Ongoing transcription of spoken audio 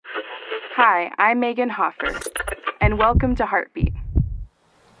Hi, I'm Megan Hoffer, and welcome to Heartbeat.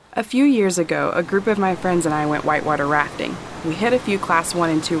 A few years ago, a group of my friends and I went whitewater rafting. We hit a few Class 1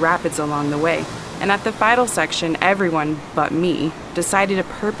 and 2 rapids along the way, and at the final section, everyone but me decided to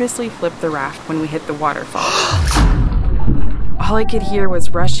purposely flip the raft when we hit the waterfall. All I could hear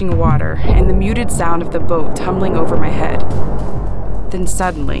was rushing water and the muted sound of the boat tumbling over my head. Then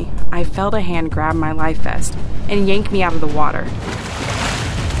suddenly, I felt a hand grab my life vest and yank me out of the water.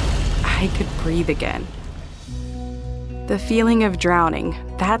 I could breathe again. The feeling of drowning,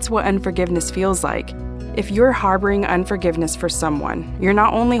 that's what unforgiveness feels like. If you're harboring unforgiveness for someone, you're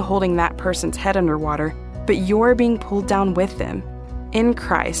not only holding that person's head underwater, but you're being pulled down with them. In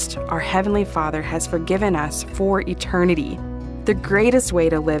Christ, our Heavenly Father has forgiven us for eternity. The greatest way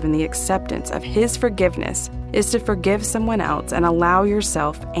to live in the acceptance of His forgiveness is to forgive someone else and allow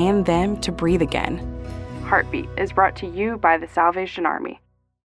yourself and them to breathe again. Heartbeat is brought to you by the Salvation Army.